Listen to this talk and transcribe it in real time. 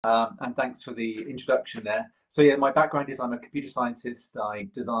and thanks for the introduction there. So yeah, my background is I'm a computer scientist. I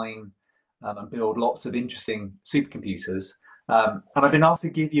design and build lots of interesting supercomputers. And I've been asked to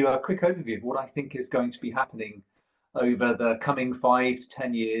give you a quick overview of what I think is going to be happening over the coming 5 to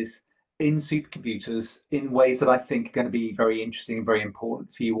 10 years in supercomputers in ways that I think are going to be very interesting and very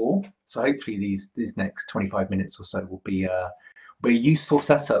important for you all. So hopefully these next 25 minutes or so will be a useful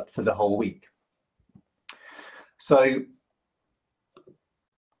setup for the whole week. So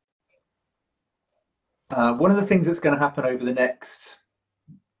one of the things that's going to happen over the next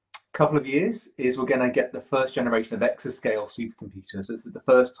couple of years is we're going to get the first generation of exascale supercomputers. This is the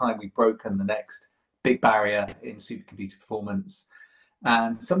first time we've broken the next big barrier in supercomputer performance.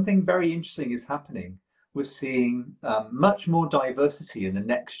 And something very interesting is happening. We're seeing much more diversity in the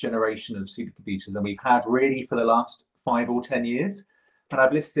next generation of supercomputers than we've had really for the last 5 or 10 years. And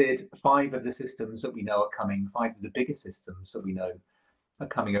I've listed 5 of the systems that we know are coming, 5 of the biggest systems that we know are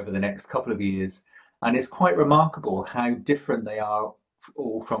coming over the next couple of years. And it's quite remarkable how different they are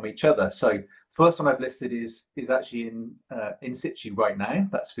all from each other. So first one I've listed is actually in situ right now.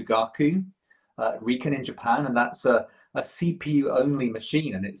 That's Fugaku, Riken in Japan, and that's a CPU only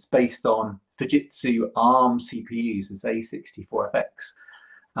machine, and it's based on Fujitsu ARM CPUs, it's A64FX.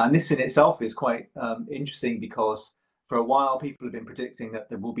 And this in itself is quite interesting because for a while people have been predicting that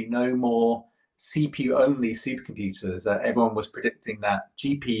there will be no more CPU only supercomputers. Everyone was predicting that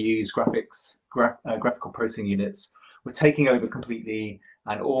GPUs, graphical processing units, were taking over completely,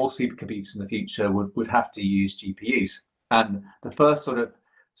 and all supercomputers in the future would have to use GPUs. And the first sort of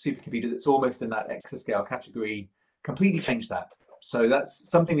supercomputer that's almost in that exascale category completely changed that. So that's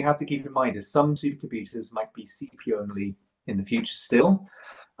something we have to keep in mind, is some supercomputers might be CPU only in the future still.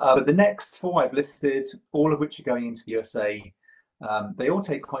 But the next 4 I've listed, all of which are going into the USA, they all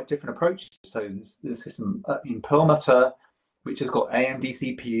take quite different approaches. So there's the system in Perlmutter, which has got AMD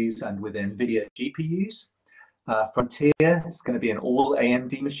CPUs and with NVIDIA GPUs. Frontier is going to be an all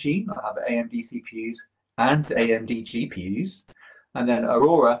AMD machine. I have AMD CPUs and AMD GPUs. And then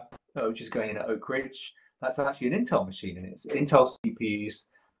Aurora, which is going in at Oak Ridge, that's actually an Intel machine, and it's Intel CPUs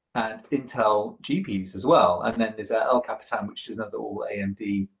and Intel GPUs as well. And then there's El Capitan, which is another all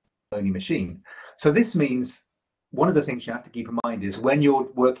AMD only machine. So this means one of the things you have to keep in mind is when you're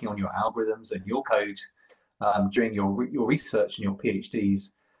working on your algorithms and your code during your research and your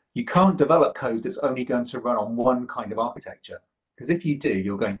PhDs, you can't develop code that's only going to run on one kind of architecture. Because if you do,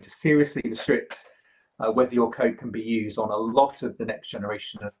 you're going to seriously restrict whether your code can be used on a lot of the next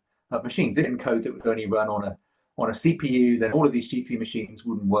generation of machines. If in code that would only run on a CPU, then all of these GPU machines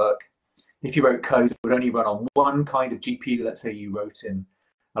wouldn't work. If you wrote code that would only run on one kind of GPU, let's say you wrote in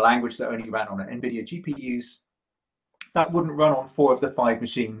a language that only ran on NVIDIA GPUs, that wouldn't run on 4 of the 5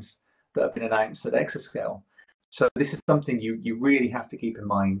 machines that have been announced at exascale. So this is something you really have to keep in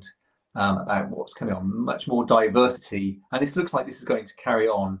mind about what's coming on, much more diversity. And this looks like this is going to carry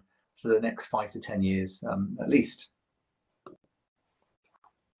on for the next 5 to 10 years at least.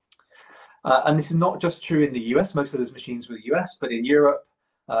 And this is not just true in the US, most of those machines were the US, but in Europe,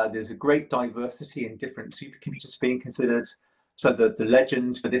 there's a great diversity in different supercomputers being considered. So the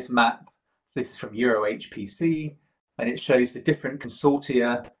legend for this map, this is from EuroHPC, and it shows the different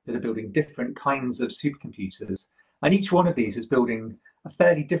consortia that are building different kinds of supercomputers. And each one of these is building a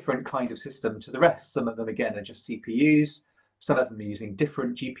fairly different kind of system to the rest. Some of them, again, are just CPUs. Some of them are using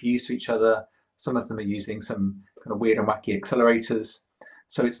different GPUs to each other. Some of them are using some kind of weird and wacky accelerators.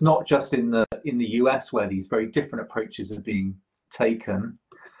 So it's not just in the US where these very different approaches are being taken.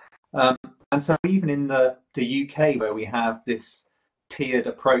 And so even in the UK, where we have this tiered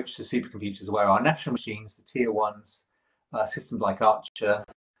approach to supercomputers, where our national machines, the tier 1s, systems like Archer,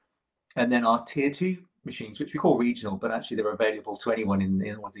 and then our tier 2 machines, which we call regional, but actually they're available to anyone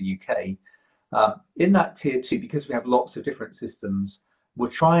in all the UK. In that tier 2, because we have lots of different systems, we're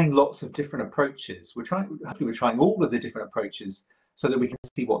trying lots of different approaches. We're trying all of the different approaches so that we can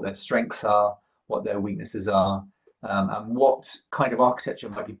see what their strengths are, what their weaknesses are, and what kind of architecture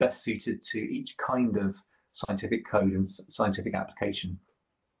might be best suited to each kind of scientific code and scientific application.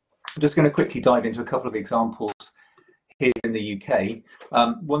 I'm just going to quickly dive into a couple of examples here in the UK.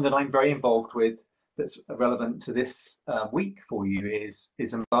 One that I'm very involved with that's relevant to this week for you is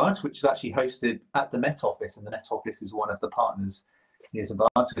Isambard, which is actually hosted at the Met Office, and the Met Office is one of the partners in Isambard.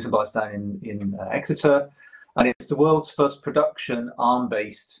 So Isambard's down in Exeter, and it's the world's first production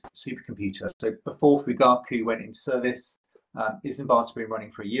ARM-based supercomputer. So before Fugaku went into service, Isambard's been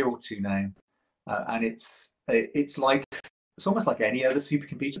running for a year or 2 now, and it's almost like any other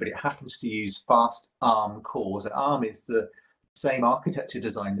supercomputer, but it happens to use fast ARM cores. And ARM is the same architecture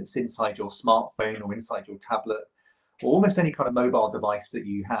design that's inside your smartphone or inside your tablet or almost any kind of mobile device that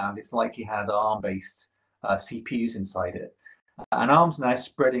you have, it's likely has ARM-based CPUs inside it. And ARM's now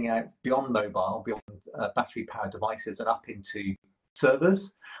spreading out beyond mobile, beyond battery-powered devices, and up into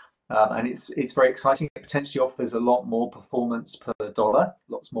servers. And it's very exciting. It potentially offers a lot more performance per dollar,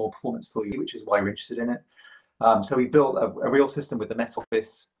 lots more performance for you, which is why we're interested in it. So we built a real system with the Met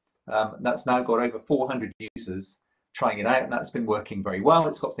Office that's now got over 400 users trying it out, and that's been working very well.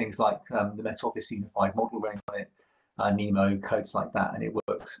 It's got things like the Met Office Unified Model running on it, Nemo, codes like that, and it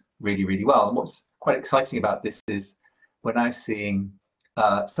works really, really well. And what's quite exciting about this is we're now seeing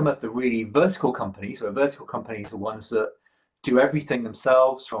some of the really vertical companies. So vertical companies are ones that do everything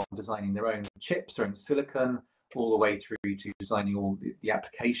themselves, from designing their own chips, their own silicon, all the way through to designing all the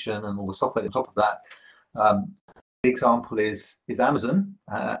application and all the software on top of that. The example is Amazon.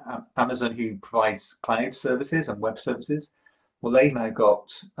 Amazon, who provides cloud services and web services. Well, they've now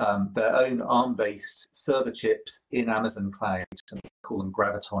got their own ARM-based server chips in Amazon Cloud, and we call them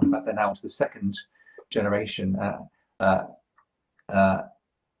Graviton. In fact, they're now to the second generation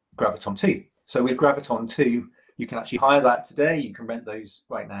Graviton 2. So with Graviton 2, you can actually hire that today. You can rent those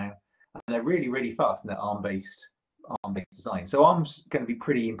right now, and they're really, really fast, and they're ARM-based design. So ARM's going to be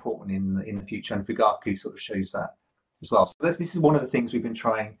pretty important in the future, and Fugaku sort of shows that as well. So this is one of the things we've been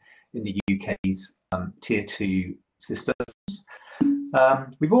trying in the UK's tier 2 systems.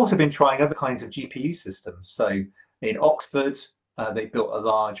 We've also been trying other kinds of GPU systems. So in Oxford, they built a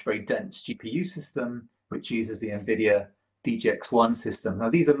large, very dense GPU system which uses the NVIDIA DGX1 system. Now,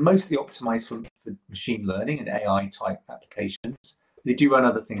 these are mostly optimized for machine learning and AI type applications. They do run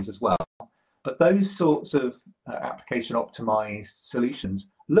other things as well. But those sorts of application optimized solutions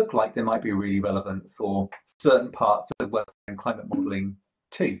look like they might be really relevant for certain parts of weather and climate modeling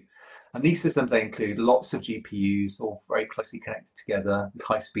too. And these systems, they include lots of GPUs, all very closely connected together with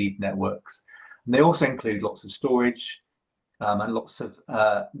high-speed networks. And they also include lots of storage and lots of,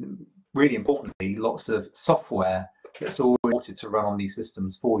 really importantly, lots of software that's all wanted to run on these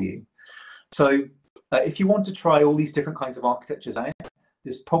systems for you. So if you want to try all these different kinds of architectures out,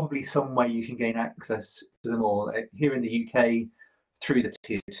 there's probably some way you can gain access to them all. Here in the UK, through the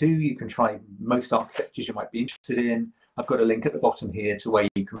tier 2, you can try most architectures you might be interested in. I've got a link at the bottom here to where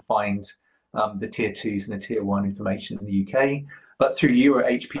you can find the tier 2s and the tier 1 information in the UK. But through you or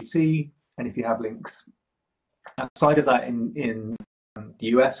HPC, and if you have links outside of that in the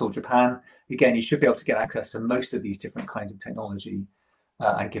US or Japan, again, you should be able to get access to most of these different kinds of technology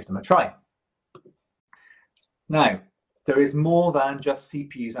and give them a try. Now, there is more than just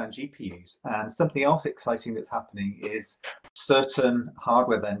CPUs and GPUs, and something else exciting that's happening is certain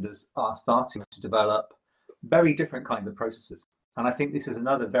hardware vendors are starting to develop very different kinds of processors. And I think this is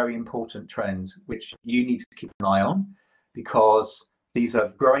another very important trend which you need to keep an eye on, because these are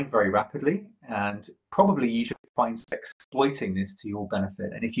growing very rapidly, and probably you should find exploiting this to your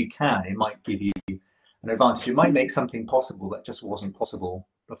benefit. And if you can, it might give you an advantage. It might make something possible that just wasn't possible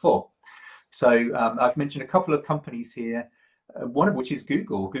before. So I've mentioned a couple of companies here, one of which is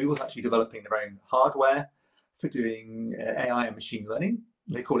Google. Google's actually developing their own hardware for doing AI and machine learning.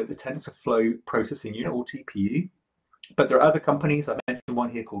 They call it the TensorFlow Processing Unit, or TPU. But there are other companies. I mentioned one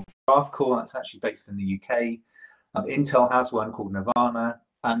here called GraphCore, that's actually based in the UK. Intel has one called Nirvana,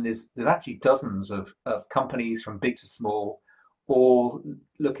 and there's actually dozens of companies from big to small, all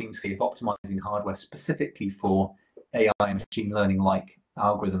looking to see if optimizing hardware specifically for AI and machine learning like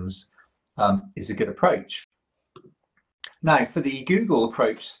algorithms is a good approach. Now, for the Google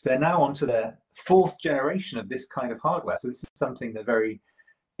approach, they're now onto their 4th generation of this kind of hardware. So this is something they're very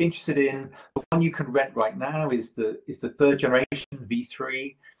interested in. The one you can rent right now is the 3rd generation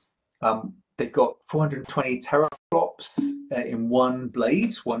V3. They've got 420 teraflops in one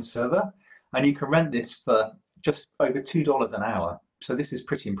blade, one server, and you can rent this for just over $2 an hour. So this is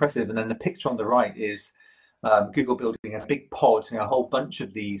pretty impressive. And then the picture on the right is Google building a big pod, a whole bunch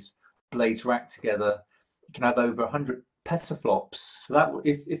of these blades racked together. You can have over 100 petaflops. So that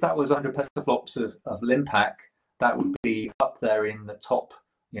if that was 100 petaflops of Limpac, that would be up there in the top,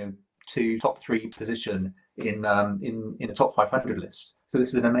 top 3 position in the top 500 list. So this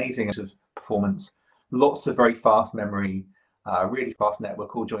is an amazing sort of performance. Lots of very fast memory, really fast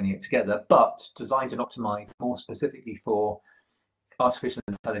network, all joining it together, but designed and optimized more specifically for artificial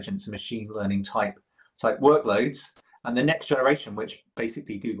intelligence and machine learning type workloads. And the next generation, which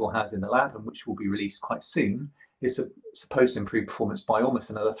basically Google has in the lab and which will be released quite soon, is supposed to improve performance by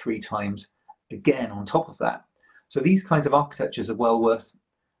almost another 3 times again on top of that. So these kinds of architectures are well worth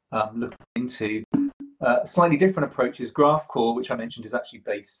looking into. Slightly different approaches. GraphCore, which I mentioned, is actually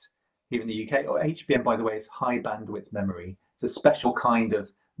based here in the UK. Or HBM, by the way, is high bandwidth memory. It's a special kind of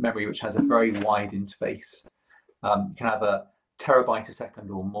memory which has a very wide interface. You can have a terabyte a second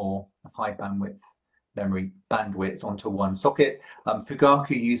or more of high bandwidth memory bandwidth onto one socket.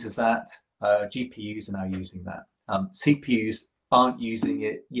 Fugaku uses that. GPUs are now using that. CPUs aren't using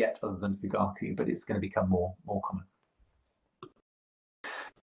it yet other than Fugaku, but it's going to become more common.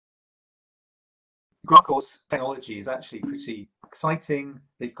 Graphcore's technology is actually pretty exciting.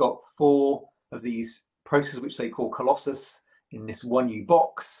 They've got 4 of these processors, which they call Colossus, in this 1U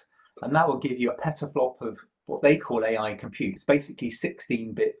box, and that will give you a petaflop of what they call AI compute. It's basically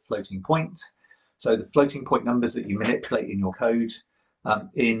 16-bit floating point. So the floating point numbers that you manipulate in your code,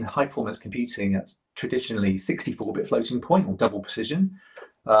 in high performance computing, that's traditionally 64-bit floating point or double precision.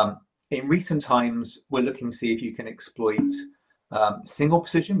 In recent times, we're looking to see if you can exploit single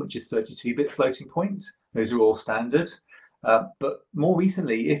precision, which is 32-bit floating point. Those are all standard. But more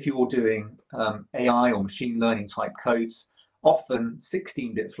recently, if you're doing AI or machine learning type codes, often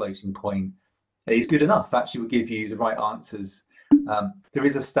 16-bit floating point is good enough. Actually, will give you the right answers. There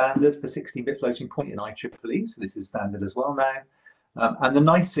is a standard for 16-bit floating point in IEEE, so this is standard as well now. And the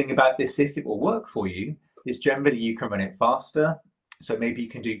nice thing about this, if it will work for you, is generally you can run it faster. So maybe you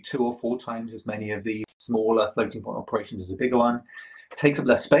can do 2 or 4 times as many of these smaller floating point operations as a bigger one. It takes up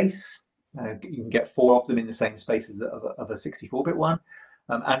less space. You can get 4 of them in the same space as of a 64-bit one.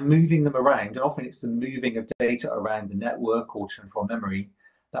 And moving them around, and often it's the moving of data around the network or to and from memory,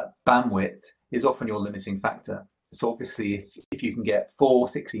 that bandwidth is often your limiting factor. So obviously, if you can get 4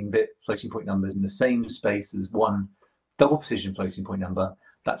 16-bit floating point numbers in the same space as one double precision floating point number,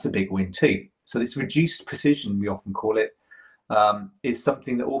 that's a big win too. So this reduced precision, we often call it, is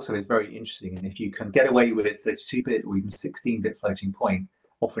something that also is very interesting. And if you can get away with 32-bit or even 16-bit floating point,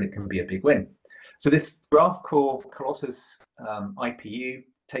 often it can be a big win. So this Graphcore Colossus IPU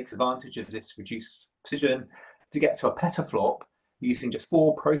takes advantage of this reduced precision to get to a petaflop using just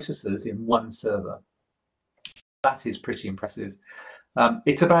 4 processors in one server. That is pretty impressive.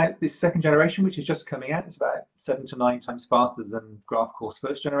 It's about this second generation, which is just coming out. It's about 7 to 9 times faster than Graphcore's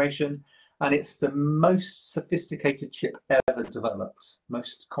first generation. And it's the most sophisticated chip ever developed,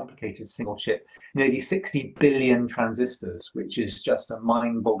 most complicated single chip, nearly 60 billion transistors, which is just a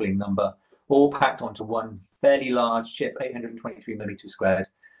mind-boggling number, all packed onto one fairly large chip, 823 millimeters squared.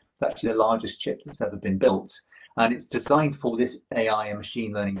 It's actually the largest chip that's ever been built. And it's designed for this AI and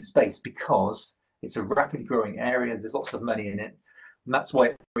machine learning space because it's a rapidly growing area. There's lots of money in it. And that's why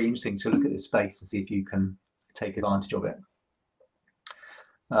it's very interesting to look at this space and see if you can take advantage of it.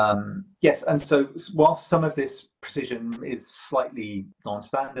 Yes, and so whilst some of this precision is slightly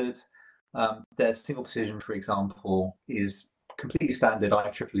non-standard, their single precision, for example, is completely standard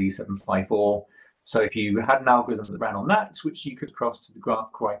IEEE 754. So if you had an algorithm that ran on that, which you could cross to the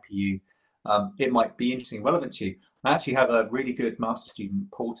Graphcore IPU, it might be interesting and relevant to you. I actually have a really good master student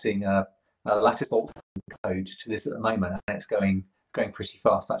porting a lattice bolt code to this at the moment, and it's going pretty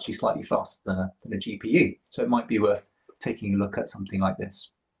fast, actually slightly faster than a GPU. So it might be worth taking a look at something like this.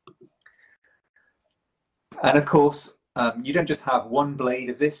 And of course, you don't just have one blade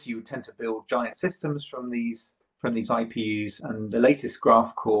of this. You tend to build giant systems from these IPUs, and the latest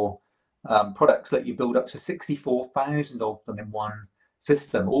Graphcore products let you build up to 64,000 of them in one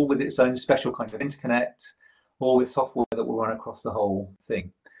system, all with its own special kind of interconnect, or with software that will run across the whole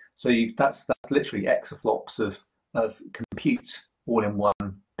thing. So that's literally exaflops of compute all in one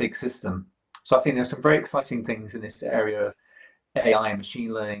big system. So I think there's some very exciting things in this area of AI and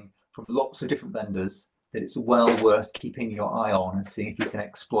machine learning from lots of different vendors that it's well worth keeping your eye on and seeing if you can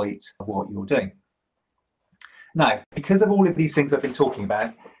exploit what you're doing. Now, because of all of these things I've been talking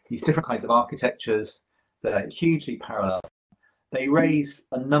about, these different kinds of architectures that are hugely parallel, they raise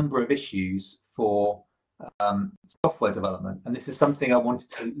a number of issues for software development. And this is something I wanted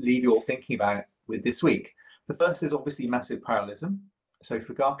to leave you all thinking about with this week. The first is obviously massive parallelism. So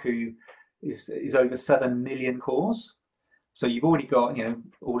Fugaku is over 7 million cores. So you've already got,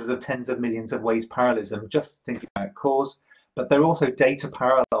 orders of tens of millions of ways parallelism just thinking about cores, but they're also data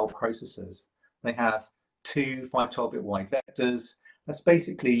parallel processors. They have 2 512-bit wide vectors. That's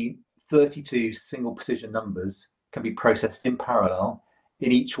basically 32 single precision numbers can be processed in parallel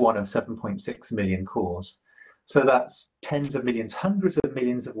in each one of 7.6 million cores. So that's tens of millions, hundreds of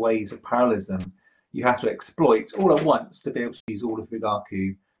millions of ways of parallelism you have to exploit all at once to be able to use all of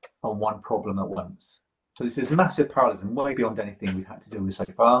Fugaku on one problem at once. So this is massive parallelism, way beyond anything we've had to deal with so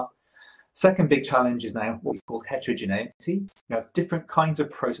far. Second big challenge is now what we call heterogeneity. You have different kinds of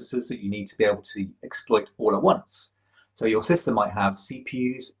processors that you need to be able to exploit all at once. So your system might have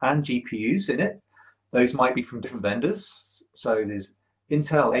CPUs and GPUs in it. Those might be from different vendors. So there's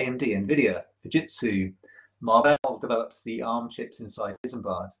Intel, AMD, NVIDIA, Fujitsu, Marvell develops the ARM chips inside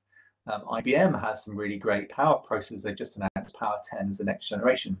Isambard. IBM has some really great power processors. They just announced Power 10 as the next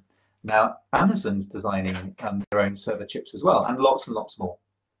generation. Now, Amazon's designing their own server chips as well, and lots more.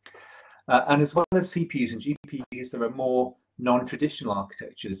 And as well as CPUs and GPUs, there are more non-traditional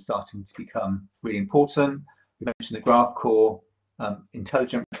architectures starting to become really important. We mentioned the graph core,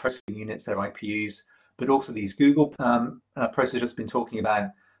 intelligent processing units, their IPUs, but also these Google processors I've been talking about.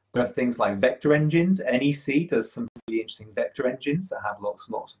 There are things like vector engines. NEC does some really interesting vector engines that have lots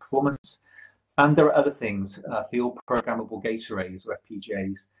of performance. And there are other things, field programmable gate arrays or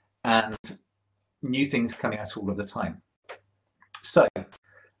FPGAs, and new things coming out all of the time. So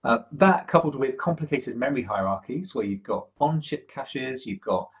that coupled with complicated memory hierarchies, where you've got on-chip caches, you've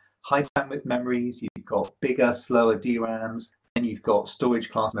got high bandwidth memories, you've got bigger, slower DRAMs, and you've got storage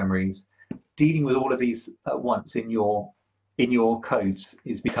class memories. Dealing with all of these at once in your codes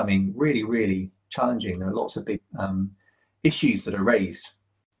is becoming really challenging. There are lots of big issues that are raised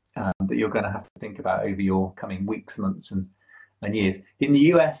that you're going to have to think about over your coming weeks, months, and years. In the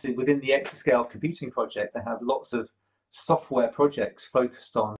US, within the Exascale Computing Project, they have lots of software projects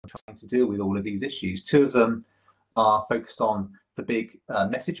focused on trying to deal with all of these issues. Two of them are focused on the big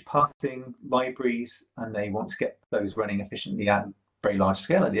message passing libraries, and they want to get those running efficiently at very large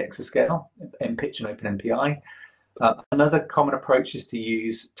scale at the Exascale, MPitch and OpenMPI. Another common approach is to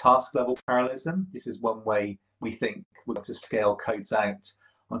use task level parallelism. This is one way we think we're able to scale codes out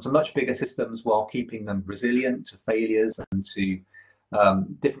onto much bigger systems while keeping them resilient to failures and to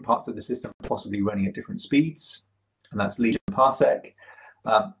different parts of the system possibly running at different speeds, and that's Legion Parsec.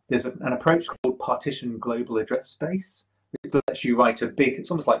 There's an approach called partition global address space, which lets you write a big,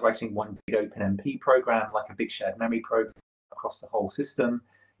 it's almost like writing one big OpenMP program, like a big shared memory program across the whole system,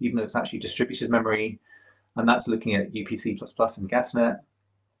 even though it's actually distributed memory. And that's looking at UPC++ and GasNet.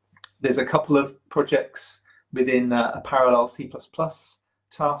 There's a couple of projects within a parallel C++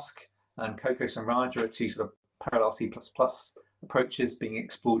 task, and Cocos and Raja are two sort of parallel C++ approaches being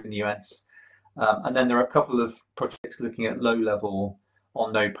explored in the US. And then there are a couple of projects looking at low-level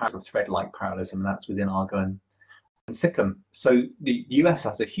on-node parallel thread-like parallelism, and that's within Argo and SICM. So the US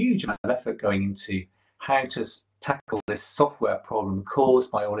has a huge amount of effort going into how to tackle this software problem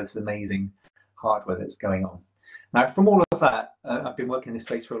caused by all this amazing hardware that's going on. Now, from all of that, I've been working in this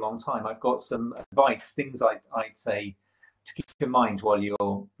space for a long time. I've got some advice, things I'd say to keep in mind while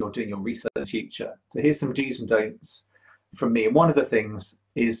you're doing your research in the future. So here's some do's and don'ts from me. And one of the things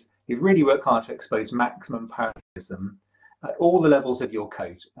is you really work hard to expose maximum parallelism at all the levels of your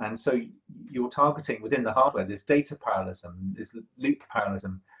code. And so you're targeting within the hardware, there's data parallelism, there's loop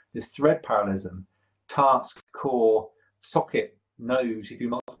parallelism, there's thread parallelism, task, core, socket, node, if you do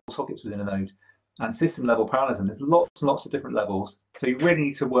multiple sockets within a node, and system level parallelism. There's lots and lots of different levels. So you really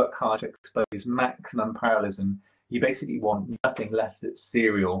need to work hard to expose maximum parallelism. You basically want nothing left that's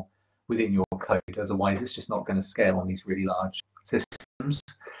serial within your code. Otherwise, it's just not going to scale on these really large systems.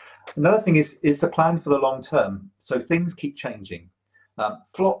 Another thing is to plan for the long term. So things keep changing.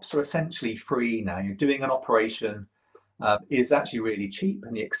 Flops are essentially free now. You're doing an operation is actually really cheap,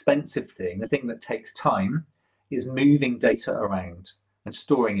 and the expensive thing, the thing that takes time, is moving data around and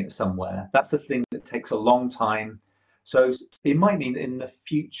storing it somewhere. That's the thing that takes a long time. So it might mean that in the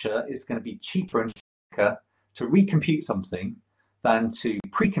future it's going to be cheaper and quicker to recompute something than to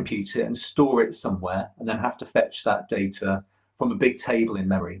pre-compute it and store it somewhere and then have to fetch that data from a big table in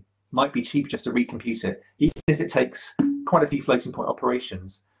memory. It might be cheaper just to recompute it, even if it takes quite a few floating point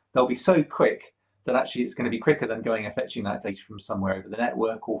operations. They'll be so quick that actually it's going to be quicker than going and fetching that data from somewhere over the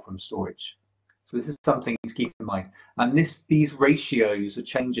network or from storage. So this is something to keep in mind. And these ratios are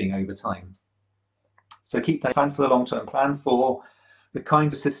changing over time. So keep that plan for the long term, plan for the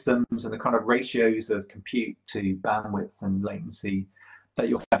kinds of systems and the kind of ratios of compute to bandwidth and latency that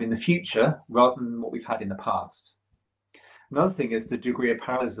you'll have in the future rather than what we've had in the past. Another thing is the degree of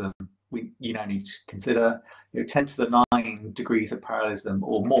parallelism you now need to consider. 10 to the 9 degrees of parallelism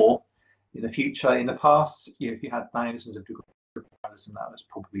or more in the future. In the past, if you had thousands of degrees of parallelism, that was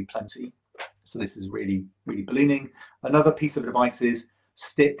probably plenty. So this is really ballooning. Another piece of advice is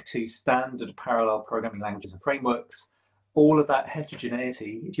stick to standard parallel programming languages and frameworks. All of that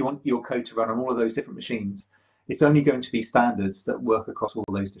heterogeneity, if you want your code to run on all of those different machines, it's only going to be standards that work across all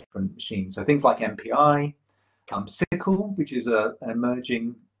those different machines. So things like MPI, SYCL, which is an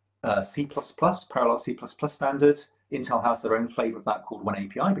emerging C++, parallel C++ standard. Intel has their own flavor of that called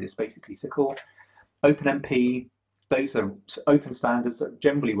OneAPI, but it's basically SYCL. OpenMP, those are open standards that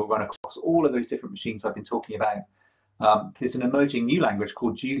generally will run across all of those different machines I've been talking about. There's an emerging new language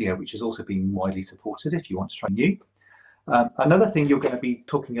called Julia, which has also been widely supported if you want to try new. Another thing you're going to be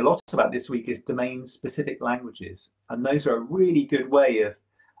talking a lot about this week is domain-specific languages, and those are a really good way of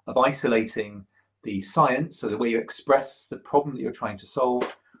of isolating the science, so the way you express the problem that you're trying to solve,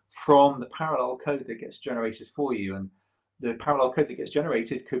 from the parallel code that gets generated for you. And the parallel code that gets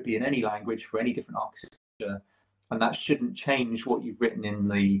generated could be in any language for any different architecture, and that shouldn't change what you've written in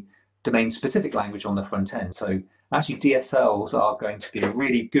the domain-specific language on the front end. So actually DSLs are going to be a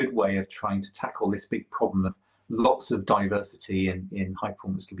really good way of trying to tackle this big problem of lots of diversity in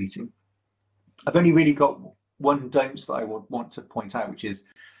high-performance computing. I've only really got one don't that I would want to point out, which is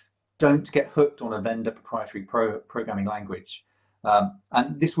don't get hooked on a vendor proprietary programming language.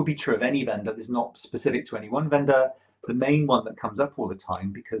 And this will be true of any vendor. This is not specific to any one vendor. The main one that comes up all the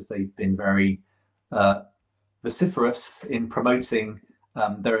time, because they've been very vociferous in promoting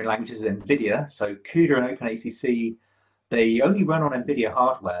their own languages, is NVIDIA. So CUDA and OpenACC, they only run on NVIDIA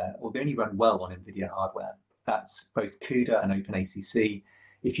hardware, or they only run well on NVIDIA hardware. That's both CUDA and OpenACC.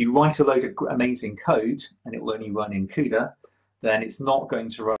 If you write a load of amazing code and it will only run in CUDA, then it's not going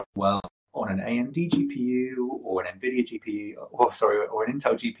to run well on an AMD GPU or an NVIDIA GPU, or an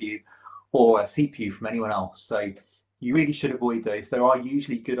Intel GPU, or a CPU from anyone else. So you really should avoid those. There are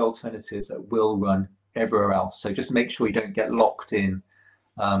usually good alternatives that will run everywhere else. So just make sure you don't get locked in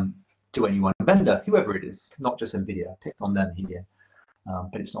to any one vendor, whoever it is, not just NVIDIA. I picked on them here,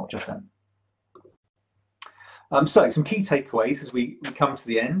 but it's not just them. So some key takeaways as we come to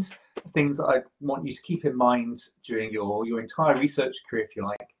the end, things that I want you to keep in mind during your entire research career, if you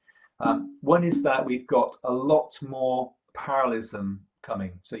like. One is that we've got a lot more parallelism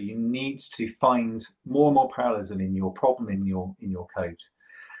coming. So you need to find more and more parallelism in your problem, in your code.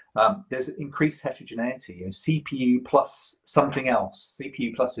 There's increased heterogeneity, CPU plus something else,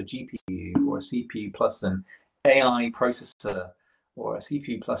 CPU plus a GPU, or a CPU plus an AI processor, or a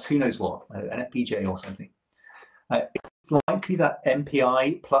CPU plus who knows what, an FPGA or something. It's likely that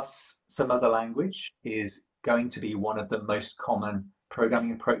MPI plus some other language is going to be one of the most common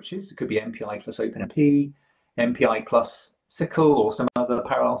programming approaches. It could be MPI plus OpenMP, MPI plus SYCL, or some other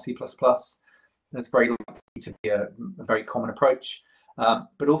parallel C++. That's very likely to be a very common approach.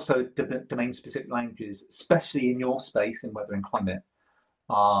 But also domain-specific languages, especially in your space in weather and climate,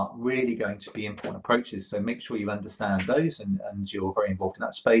 are really going to be important approaches. So make sure you understand those and you're very involved in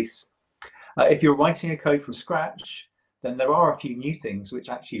that space. If you're writing a code from scratch, then there are a few new things which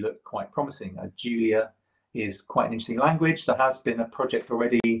actually look quite promising. Julia is quite an interesting language. There has been a project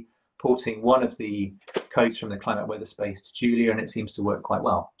already porting one of the codes from the climate weather space to Julia, and it seems to work quite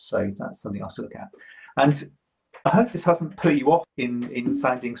well. So that's something else to look at. And I hope this hasn't put you off in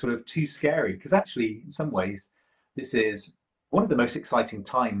sounding sort of too scary, because actually, in some ways, this is one of the most exciting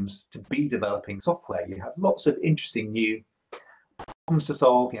times to be developing software. You have lots of interesting new problems to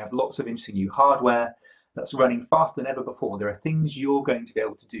solve. You have lots of interesting new hardware that's running faster than ever before. There are things you're going to be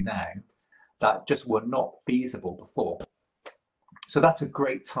able to do now that just were not feasible before. So that's a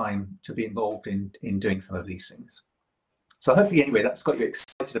great time to be involved in doing some of these things. So hopefully, anyway, that's got you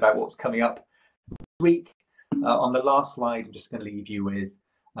excited about what's coming up this week. On the last slide, I'm just going to leave you with,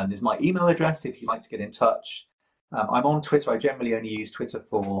 there's my email address if you'd like to get in touch. I'm on Twitter. I generally only use Twitter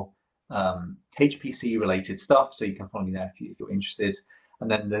for HPC related stuff, so you can follow me there if you're interested. And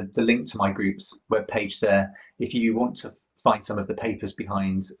then the link to my group's webpage there. If you want to find some of the papers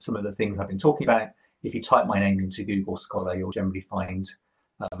behind some of the things I've been talking about, if you type my name into Google Scholar, you'll generally find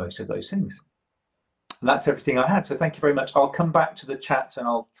most of those things. And that's everything I had. So thank you very much. I'll come back to the chat and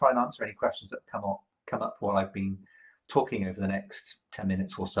I'll try and answer any questions that come up while I've been talking over the next 10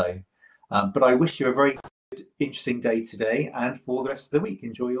 minutes or so. But I wish you a very good, interesting day today and for the rest of the week.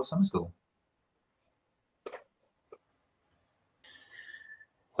 Enjoy your summer school.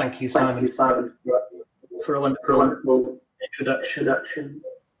 Thank you, Simon, for a wonderful introduction.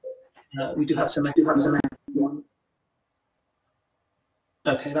 We do have some.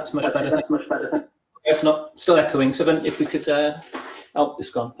 Okay, that's much better. It's not still echoing. So then, if we could, oh,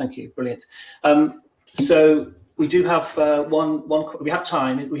 it's gone. Thank you, brilliant. So we do have we have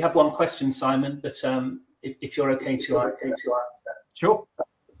time. We have one question, Simon, but if you're okay to answer. Sure.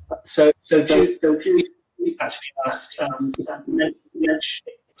 So Julie actually asked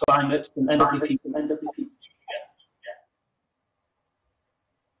climate and NWP.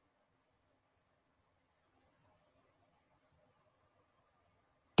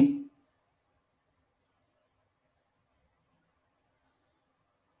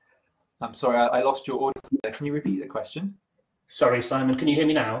 I'm sorry, I lost your audio there. Can you repeat the question? Sorry, Simon, can you hear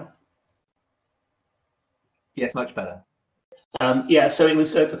me now? Yes, much better. Yeah, so it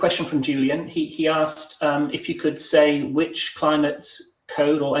was a question from Julian. He asked if you could say which climate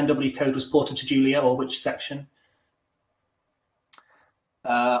code or NW code was ported to Julia, or which section.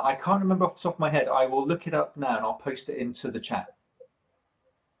 I can't remember off the top of my head. I will look it up now and I'll post it into the chat.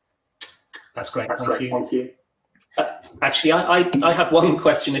 That's great. Thank you. Actually, I have one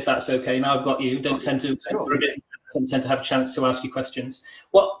question, if that's okay. Now I've got you. Don't tend to have a chance to ask you questions.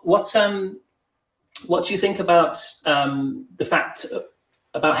 What do you think about the fact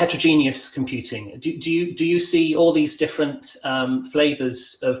about heterogeneous computing? Do you see all these different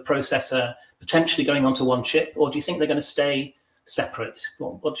flavors of processor potentially going onto one chip, or do you think they're going to stay separate?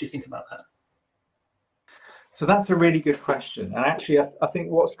 What do you think about that? So that's a really good question. And actually, I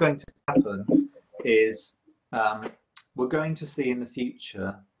think what's going to happen is we're going to see in the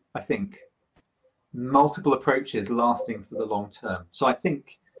future, I think, multiple approaches lasting for the long term. So I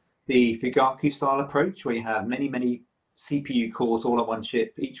think the Fugaku style approach, where you have many CPU cores all on one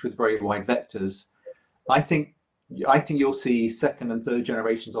chip, each with very wide vectors, I think you'll see second and third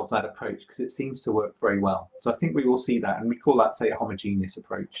generations of that approach because it seems to work very well. So I think we will see that, and we call that, say, a homogeneous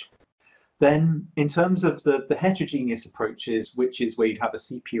approach. Then in terms of the heterogeneous approaches, which is where you'd have a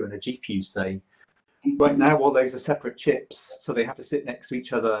CPU and a GPU, say, right now, well, those are separate chips, so they have to sit next to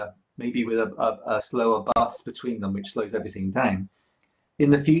each other, maybe with a slower bus between them, which slows everything down.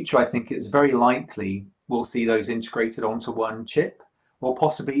 In the future, I think it's very likely we'll see those integrated onto one chip, or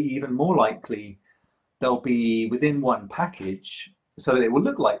possibly even more likely, they'll be within one package, so it will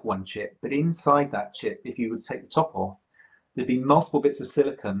look like one chip, but inside that chip, if you would take the top off, there'd be multiple bits of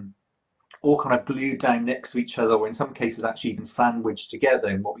silicon all kind of glued down next to each other, or in some cases actually even sandwiched together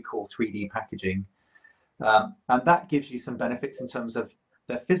in what we call 3D packaging. And that gives you some benefits in terms of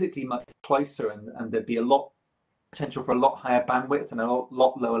they're physically much closer, and there'd be a lot potential for a lot higher bandwidth and a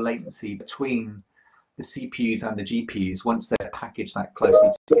lot lower latency between the CPUs and the GPUs once they're packaged that closely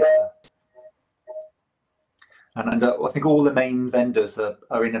together. And I think all the main vendors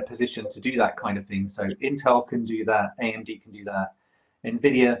are in a position to do that kind of thing. So Intel can do that, AMD can do that,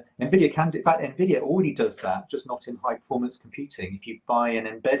 NVIDIA can do, in fact, NVIDIA already does that, just not in high performance computing. If you buy an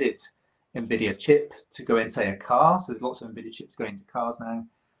embedded NVIDIA chip to go in, say, a car, so there's lots of NVIDIA chips going into cars now,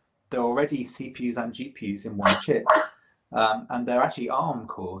 they're already CPUs and GPUs in one chip, and they're actually ARM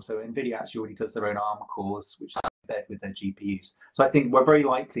cores. So NVIDIA actually already does their own ARM cores, which they embed with their GPUs. So I think we're very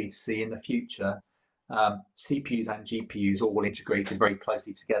likely to see in the future CPUs and GPUs all integrated very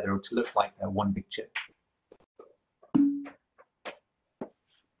closely together to look like they're one big chip.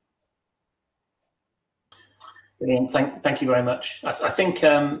 Brilliant. Thank you very much. I think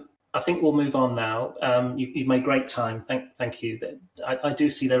we'll move on now. You've made great time. Thank you. I do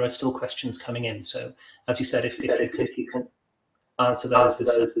see there are still questions coming in. So as you said, if you can answer those in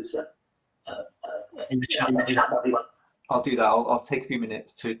the chat. I'll do that. I'll take a few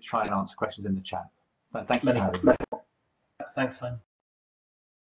minutes to try and answer questions in the chat. Thank you. Thanks, Simon.